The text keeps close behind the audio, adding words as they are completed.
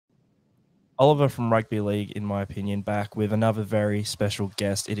Oliver from Rugby League, in my opinion, back with another very special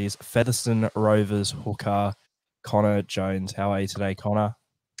guest. It is Featherstone Rovers hooker Connor Jones. How are you today, Connor?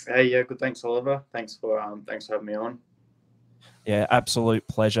 Hey, yeah, good. Thanks, Oliver. Thanks for having me on. Yeah, absolute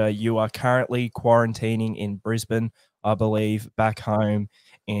pleasure. You are currently quarantining in Brisbane, I believe, back home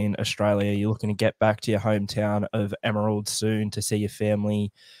in Australia. You're looking to get back to your hometown of Emerald soon to see your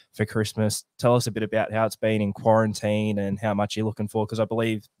family for Christmas. Tell us a bit about how it's been in quarantine and how much you're looking for, because I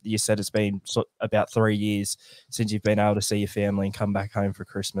believe you said it's been about 3 years since you've been able to see your family and come back home for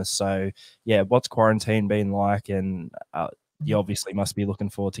Christmas. So, yeah, what's quarantine been like? And you obviously must be looking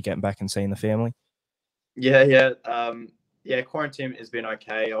forward to getting back and seeing the family. Yeah. Quarantine has been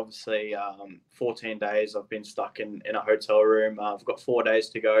okay. Obviously, 14 days I've been stuck in a hotel room. I've got 4 days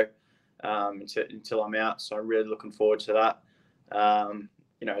to go until I'm out, so I'm really looking forward to that.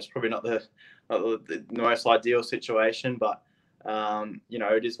 It's probably not the most ideal situation, but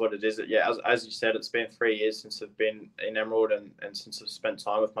it is what it is. Yeah, as you said, it's been 3 years since I've been in Emerald and since I've spent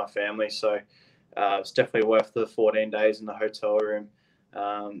time with my family. So it's definitely worth the 14 days in the hotel room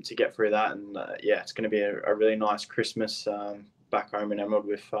to get through that. And it's going to be a really nice Christmas back home in Emerald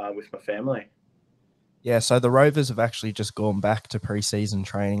with my family. Yeah, so the Rovers have actually just gone back to pre-season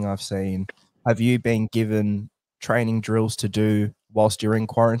training, I've seen. Have you been given training drills to do whilst you're in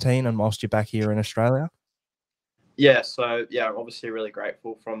quarantine and whilst you're back here in Australia? Yeah, so yeah, I'm obviously really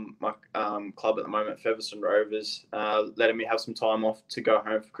grateful from my club at the moment, Featherstone Rovers, letting me have some time off to go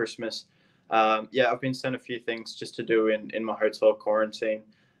home for Christmas. I've been sent a few things just to do in my hotel quarantine.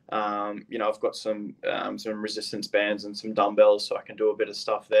 I've got some resistance bands and some dumbbells, so I can do a bit of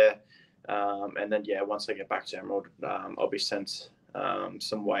stuff there. And then once I get back to Emerald, I'll be sent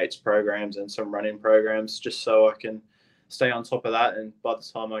some weights programs and some running programs just so I can stay on top of that. And by the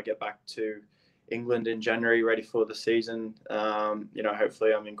time I get back to England in January, ready for the season,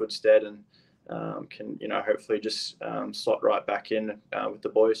 hopefully I'm in good stead and can hopefully just slot right back in with the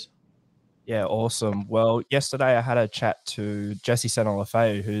boys. Yeah, awesome. Well, yesterday I had a chat to Jesse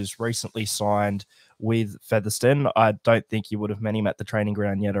Senolafeu, who's recently signed with Featherstone. I don't think you would have met him at the training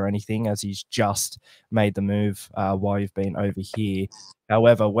ground yet or anything, as he's just made the move while you've been over here.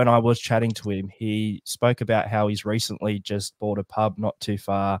 However, when I was chatting to him, he spoke about how he's recently just bought a pub not too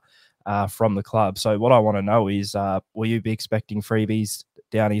far from the club. So what I want to know is, will you be expecting freebies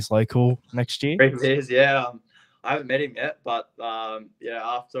down his local next year? 3 years, yeah. I haven't met him yet, but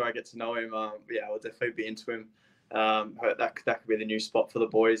after I get to know him, I'll definitely be into him. That could be the new spot for the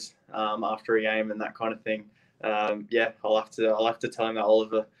boys after a game and that kind of thing. I'll have to tell him that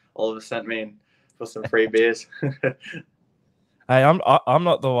Oliver sent me in for some free beers. Hey, I'm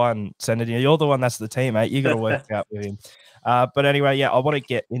not the one sending you. You're the one that's the teammate. You got to work out with him. But anyway, yeah, I want to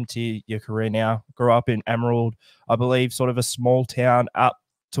get into your career now. Grew up in Emerald, I believe, sort of a small town up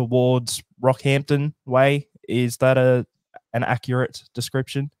towards Rockhampton way. Is that an accurate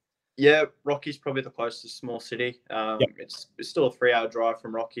description? Yeah, Rocky's probably the closest small city. Yep. It's still a 3 hour drive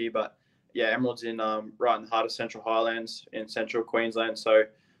from Rocky, but yeah, Emerald's in right in the heart of Central Highlands in central Queensland. So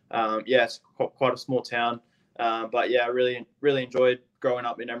it's quite a small town. But yeah, I really enjoyed growing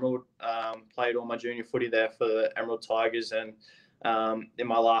up in Emerald. Played all my junior footy there for the Emerald Tigers, and in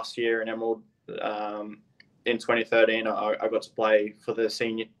my last year in Emerald in 2013, I got to play for the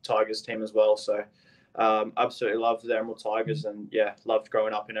senior Tigers team as well. So absolutely loved the Emerald Tigers, and yeah, loved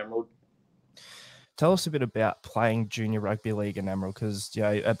growing up in Emerald. Tell us a bit about playing junior rugby league in Emerald, because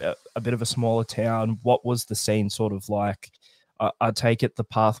a bit of a smaller town. What was the scene sort of like? I take it the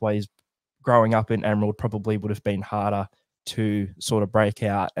pathways growing up in Emerald probably would have been harder to sort of break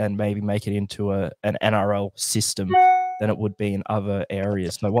out and maybe make it into an NRL system than it would be in other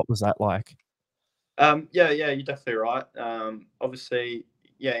areas. So what was that like? You're definitely right. Obviously,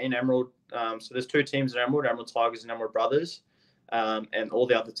 in Emerald, so there's two teams in Emerald, Emerald Tigers and Emerald Brothers, and all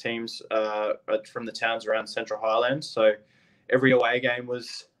the other teams are from the towns around Central Highlands. So every away game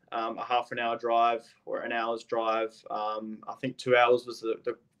was a half an hour drive or an hour's drive. I think 2 hours was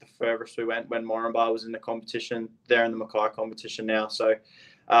the furthest we went when Moranbah was in the competition. They're in the Mackay competition now. So,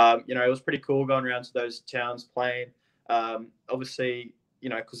 it was pretty cool going around to those towns playing. Obviously,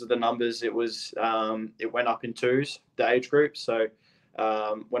 because of the numbers, it went up in twos, the age group. So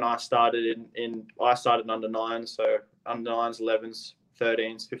when I started I started in under nine, so under nines, 11s,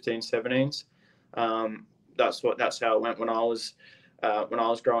 13s, 15s, 17s. That's how it went when I was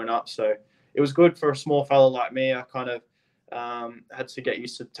growing up. So it was good for a small fella like me. I kind of had to get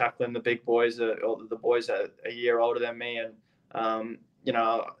used to tackling the big boys or the boys that are a year older than me, and I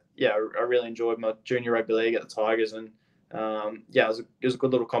really enjoyed my junior rugby league at the Tigers, and it was a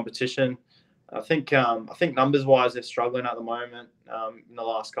good little competition. I think numbers wise they're struggling at the moment in the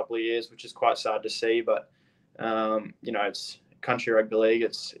last couple of years, which is quite sad to see. But it's country rugby league.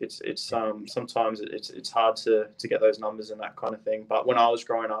 It's sometimes it's hard to get those numbers and that kind of thing. But when I was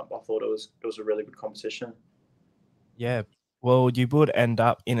growing up, I thought it was a really good competition. Yeah. Well, you would end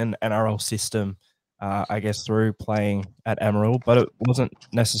up in an NRL system, I guess, through playing at Emerald, but it wasn't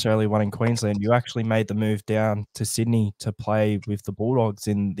necessarily one in Queensland. You actually made the move down to Sydney to play with the Bulldogs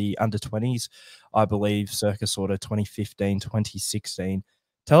in the under 20s, I believe, circa sort of 2015, 2016.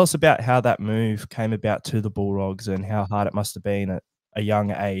 Tell us about how that move came about to the Bulldogs and how hard it must have been at a young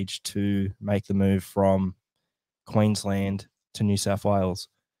age to make the move from Queensland to New South Wales.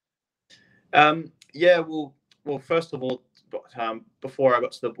 Yeah, well, first of all, before I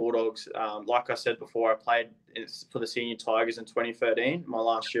got to the Bulldogs, like I said before, I played for the Senior Tigers in 2013, my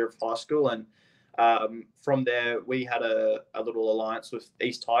last year of high school, and from there we had a little alliance with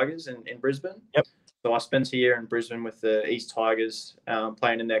East Tigers in Brisbane. Yep. So I spent a year in Brisbane with the East Tigers,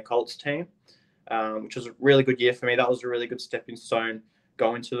 playing in their Colts team, which was a really good year for me. That was a really good stepping stone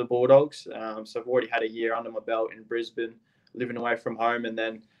going to the Bulldogs. So I've already had a year under my belt in Brisbane, living away from home, and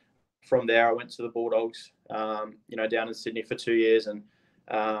then from there, I went to the Bulldogs, down in Sydney for 2 years, and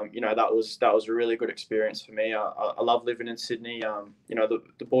that was a really good experience for me. I love living in Sydney.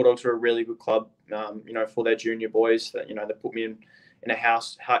 The Bulldogs are a really good club. For their junior boys, that they put me in a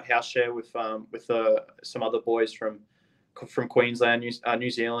house share with some other boys from Queensland, New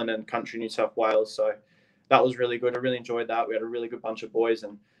Zealand, and country New South Wales. So that was really good. I really enjoyed that. We had a really good bunch of boys,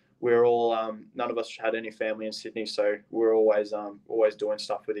 and we're all none of us had any family in Sydney, so we're always doing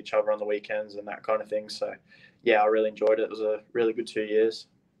stuff with each other on the weekends and that kind of thing. So yeah, I really enjoyed it. It was a really good 2 years.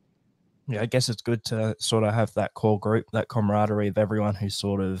 Yeah, I guess it's good to sort of have that core group, that camaraderie of everyone who's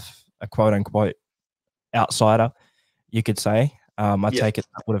sort of a quote unquote outsider, you could say. I Yeah. take it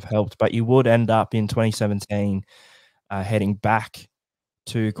that would have helped, but you would end up in 2017 heading back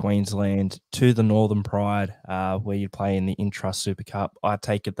to Queensland, to the Northern Pride, where you play in the Intrust Super Cup. I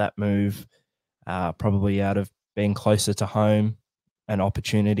take it that move probably out of being closer to home, an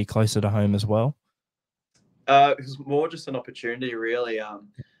opportunity closer to home as well. It was more just an opportunity, really.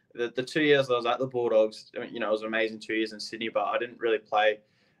 The 2 years I was at the Bulldogs, it was an amazing 2 years in Sydney, but I didn't really play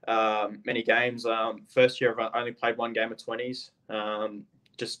many games. First year, I only played one game of 20s,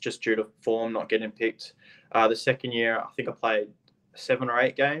 just due to form not getting picked. The second year, I think I played 7 or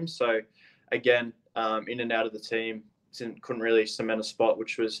 8 games. So again, in and out of the team, couldn't really cement a spot,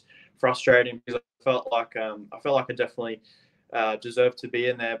 which was frustrating because I felt like I definitely deserved to be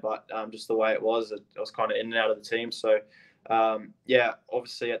in there, but just the way it was, I was kind of in and out of the team. So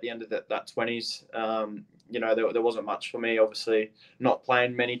obviously at the end of that 20s, there wasn't much for me. Obviously, not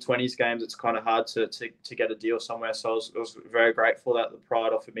playing many 20s games, it's kind of hard to get a deal somewhere. So I was very grateful that the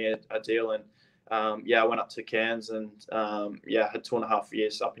Pride offered me a deal, and I went up to Cairns and had 2.5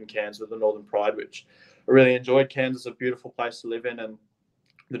 years up in Cairns with the Northern Pride, which I really enjoyed. Cairns is a beautiful place to live in, and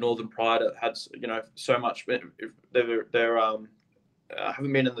the Northern Pride had so much. I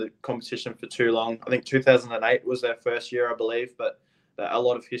haven't been in the competition for too long. I think 2008 was their first year, I believe, but a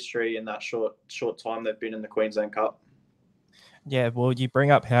lot of history in that short time they've been in the Queensland Cup. Yeah, well, you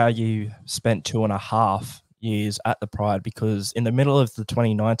bring up how you spent 2.5 years at the Pride, because in the middle of the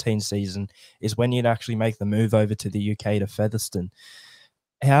 2019 season is when you'd actually make the move over to the UK to Featherstone.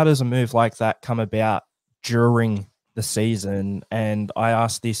 How does a move like that come about during the season? And I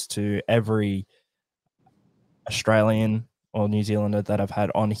ask this to every Australian or New Zealander that I've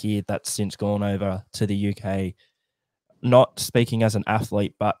had on here that's since gone over to the UK. Not speaking as an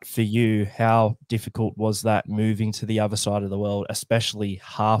athlete, but for you, how difficult was that moving to the other side of the world, especially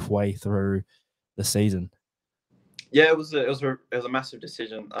halfway through the season? Yeah, it was a massive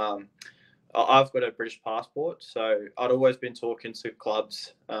decision. I've got a British passport, so I'd always been talking to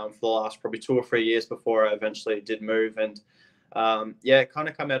clubs for the last probably 2 or 3 years before I eventually did move, and it kind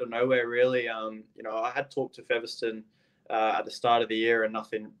of come out of nowhere, really. I had talked to Featherstone at the start of the year, and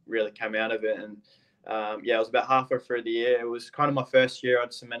nothing really came out of it. And it was about halfway through the year. It was kind of my first year.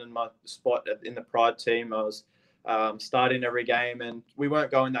 I'd cemented my spot in the Pride team. I was starting every game, and we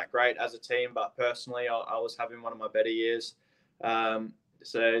weren't going that great as a team, but personally, I was having one of my better years.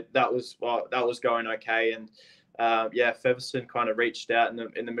 So that was going okay, and Featherstone kind of reached out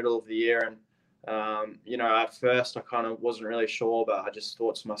in the middle of the year, and at first I kind of wasn't really sure, but I just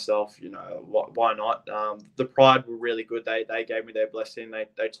thought to myself, why not? The Pride were really good. They gave me their blessing.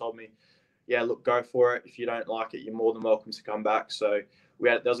 They told me, yeah, look, go for it. If you don't like it, you're more than welcome to come back. So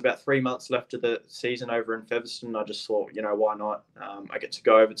there was about 3 months left of the season over in Featherstone. I just thought, why not? I get to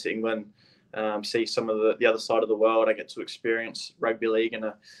go over to England, see some of the other side of the world. I get to experience rugby league in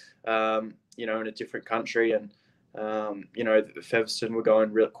you know, in a different country. And you know, Featherstone were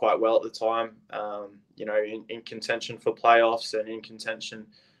going quite well at the time. You know, in contention for playoffs and in contention,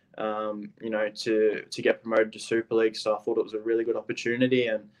 you know, to get promoted to Super League. So I thought it was a really good opportunity,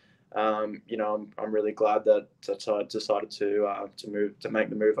 and you know, I'm really glad that I decided to make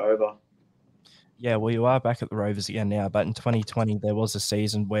the move over. Yeah, well, you are back at the Rovers again now, but in 2020 there was a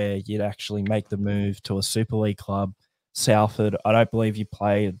season where you'd actually make the move to a Super League club, Salford. I don't believe you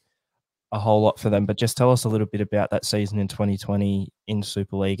played a whole lot for them, but just tell us a little bit about that season in 2020 in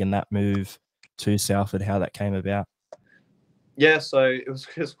Super League and that move to Salford, how that came about. Yeah, so it was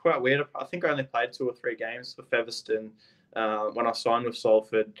quite weird. I think I only played 2 or 3 games for Featherstone when I signed with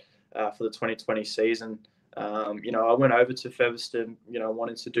Salford for the 2020 season. You know, I went over to Featherstone, you know,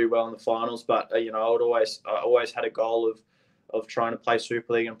 wanting to do well in the finals, but you know, I always had a goal of trying to play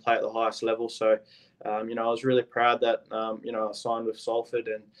Super League and play at the highest level. So, you know, I was really proud that you know, I signed with Salford,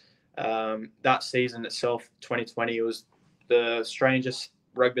 and that season itself, 2020, was the strangest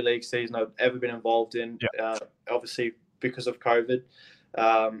rugby league season I've ever been involved in. Yeah. Obviously, because of COVID.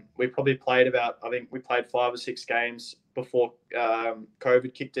 We probably I think we played 5 or 6 games before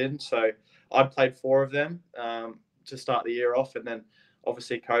COVID kicked in. So I'd played 4 of them to start the year off. And then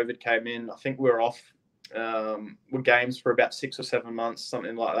obviously COVID came in. I think we were off with games for about 6 or 7 months,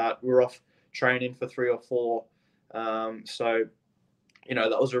 something like that. We were off training for 3 or 4. So, you know,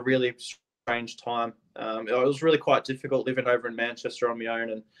 that was a really strange time. It was really quite difficult living over in Manchester on my own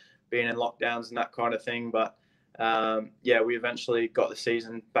and being in lockdowns and that kind of thing. But yeah, we eventually got the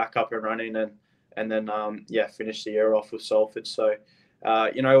season back up and running, and then yeah, finished the year off with Salford. So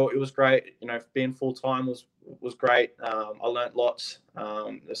you know, it was great. You know, being full time was great. I learnt lots.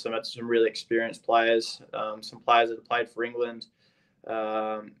 There's some really experienced players, some players that have played for England,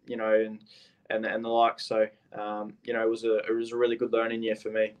 you know, and the like. So you know, it was a really good learning year for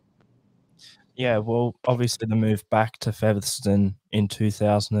me. Yeah, well, obviously the move back to Featherstone in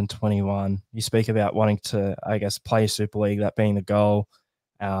 2021. You speak about wanting to, I guess, play Super League, that being the goal,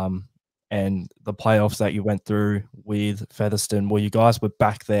 um, and the playoffs that you went through with Featherstone. Well, you guys were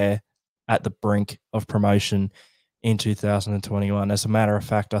back there at the brink of promotion in 2021. As a matter of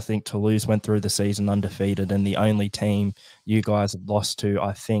fact, I think Toulouse went through the season undefeated, and the only team you guys had lost to,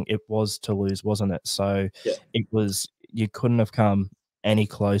 I think it was Toulouse, wasn't it? So Yeah. it was, you couldn't have come any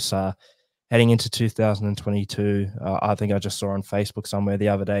closer. Heading into 2022, I think I just saw on Facebook somewhere the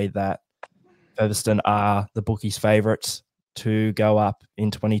other day that Featherstone are the bookies' favourites to go up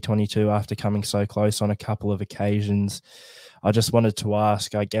in 2022 after coming so close on a couple of occasions. I just wanted to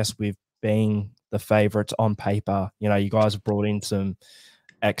ask, I guess, with being the favourites on paper, you know, you guys have brought in some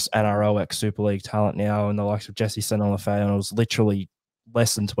ex-NRL, ex-Super League talent now, and the likes of Jesse Senolafay, and it was literally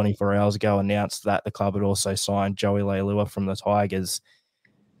less than 24 hours ago announced that the club had also signed Joey Leilua from the Tigers.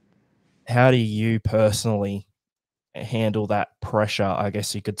 How do you personally handle that pressure, I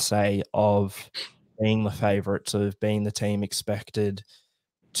guess you could say, of being the favourites, of being the team expected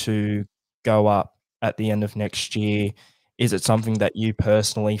to go up at the end of next year? Is it something that you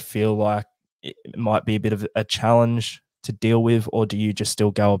personally feel like it might be a bit of a challenge to deal with, or do you just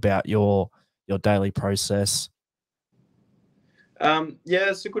still go about your daily process? Yeah,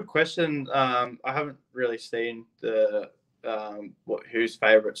 it's a good question. I haven't really seen the who's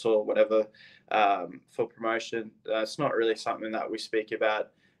favourites or whatever for promotion. It's not really something that we speak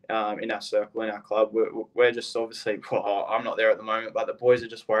about in our circle, in our club. We're just obviously, well, I'm not there at the moment, but the boys are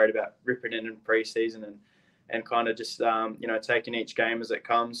just worried about ripping in pre-season and kind of just you know, taking each game as it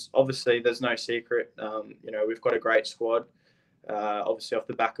comes. Obviously, there's no secret. You know, we've got a great squad. Obviously, off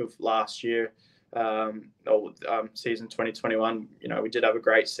the back of last year. Season 2021, you know, we did have a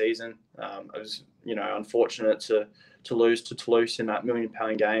great season. It was, you know, unfortunate to lose to Toulouse in that £1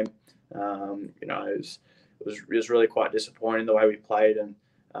 million game. You know, it was really quite disappointing the way we played and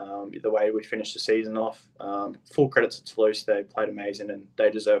the way we finished the season off. Full credit to Toulouse; they played amazing and they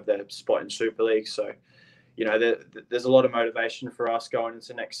deserve their spot in Super League. So, you know, there's a lot of motivation for us going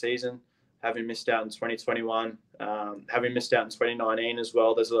into next season. Having missed out in 2021, having missed out in 2019 as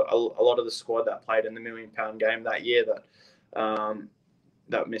well. There's a lot of the squad that played in the £1 million game that year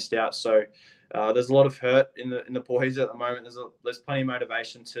that missed out. So there's a lot of hurt in the boys at the moment. There's plenty of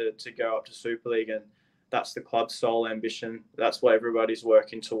motivation to go up to Super League, and that's the club's sole ambition. That's what everybody's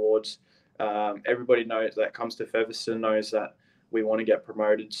working towards. Everybody knows that comes to Featherstone knows that we want to get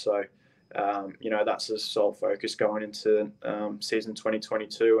promoted. So you know, that's the sole focus going into season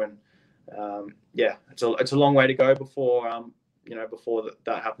 2022 and. Yeah, it's a long way to go before you know, before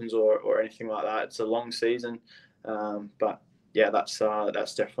that happens or anything like that. It's a long season, but yeah, that's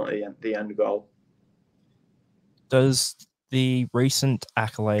definitely the end goal. Does the recent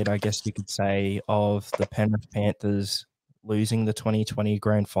accolade, I guess you could say, of the Penrith Panthers losing the 2020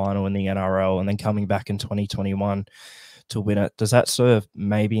 grand final in the NRL and then coming back in 2021 to win it, does that serve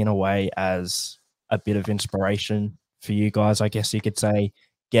maybe in a way as a bit of inspiration for you guys? I guess you could say,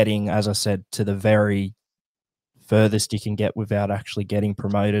 getting, as I said, to the very furthest you can get without actually getting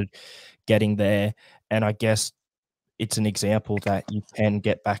promoted, getting there. And I guess it's an example that you can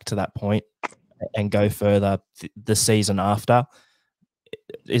get back to that point and go further the season after.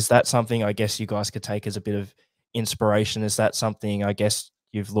 Is that something I guess you guys could take as a bit of inspiration? Is that something I guess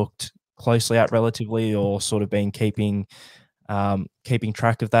you've looked closely at relatively, or sort of been keeping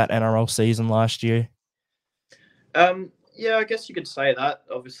track of that NRL season last year? Yeah, I guess you could say that.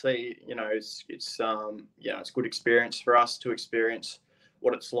 Obviously, it's good experience for us to experience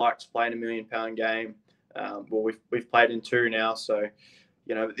what it's like to play in £1 million game. Well, we've played in two now, so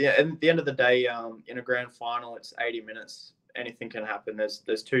at the end of the day, in a grand final, it's 80 minutes. Anything can happen.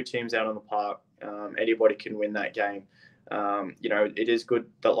 There's two teams out on the park. Anybody can win that game. It is good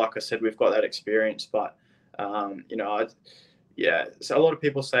that, like I said, we've got that experience, but so a lot of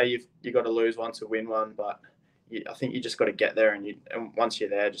people say you got to lose one to win one, but I think you just got to get there, and once you're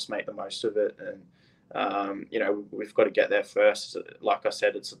there, just make the most of it. And we've got to get there first. Like I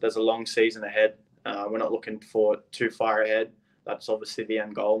said, there's a long season ahead. We're not looking for too far ahead. That's obviously the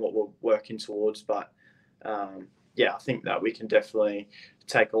end goal, what we're working towards. But I think that we can definitely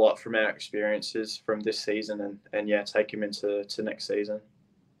take a lot from our experiences from this season, and take them into next season.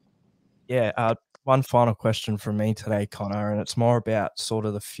 Yeah. One final question from me today, Connor, and it's more about sort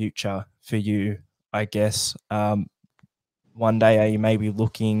of the future for you, I guess. One day, are you maybe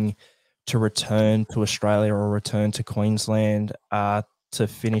looking to return to Australia or return to Queensland to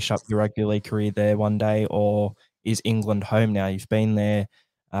finish up your rugby league career there one day, or is England home now? You've been there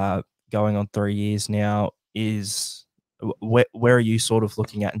going on 3 years now. Where are you sort of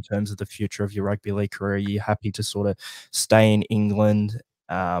looking at in terms of the future of your rugby league career? Are you happy to sort of stay in England,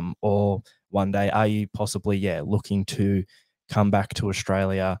 or one day are you possibly looking to come back to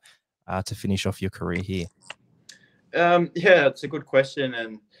Australia to finish off your career here? It's a good question,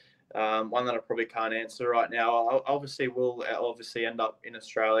 and one that I probably can't answer right now. I'll obviously end up in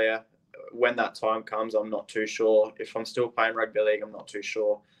Australia when that time comes. I'm not too sure. If I'm still playing rugby league, I'm not too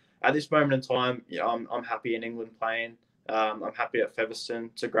sure. At this moment in time, I'm happy in England playing. I'm happy at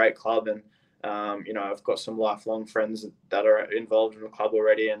Featherstone. It's a great club, and I've got some lifelong friends that are involved in the club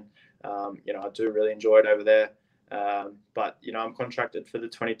already, and I do really enjoy it over there. But I'm contracted for the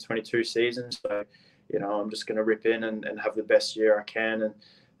 2022 season, so I'm just going to rip in and have the best year I can,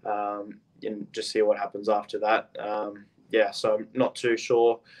 and just see what happens after that. So I'm not too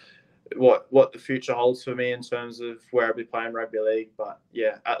sure what the future holds for me in terms of where I'll be playing rugby league. But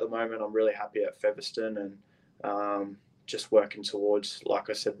at the moment, I'm really happy at Featherstone, and just working towards, like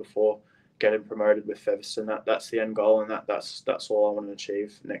I said before, getting promoted with Featherstone. That's the end goal, and that's all I want to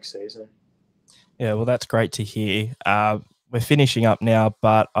achieve next season. Yeah, well, that's great to hear. We're finishing up now,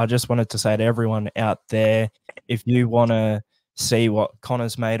 but I just wanted to say to everyone out there, if you want to see what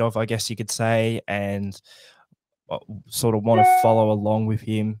Connor's made of, I guess you could say, and sort of want to follow along with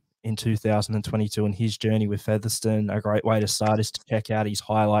him in 2022 and his journey with Featherstone, a great way to start is to check out his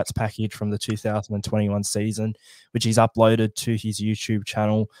highlights package from the 2021 season, which he's uploaded to his YouTube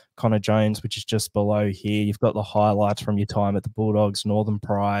channel, Connor Jones, which is just below here. You've got the highlights from your time at the Bulldogs, Northern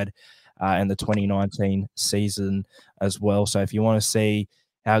Pride, and the 2019 season as well. So if you want to see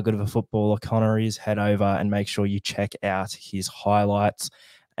how good of a footballer Connor is, head over and make sure you check out his highlights.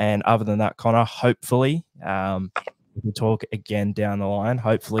 And other than that, Connor, hopefully we can talk again down the line.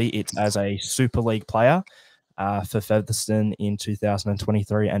 Hopefully it's as a Super League player for Featherstone in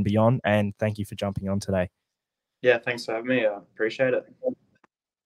 2023 and beyond. And thank you for jumping on today. Yeah, thanks for having me. I appreciate it.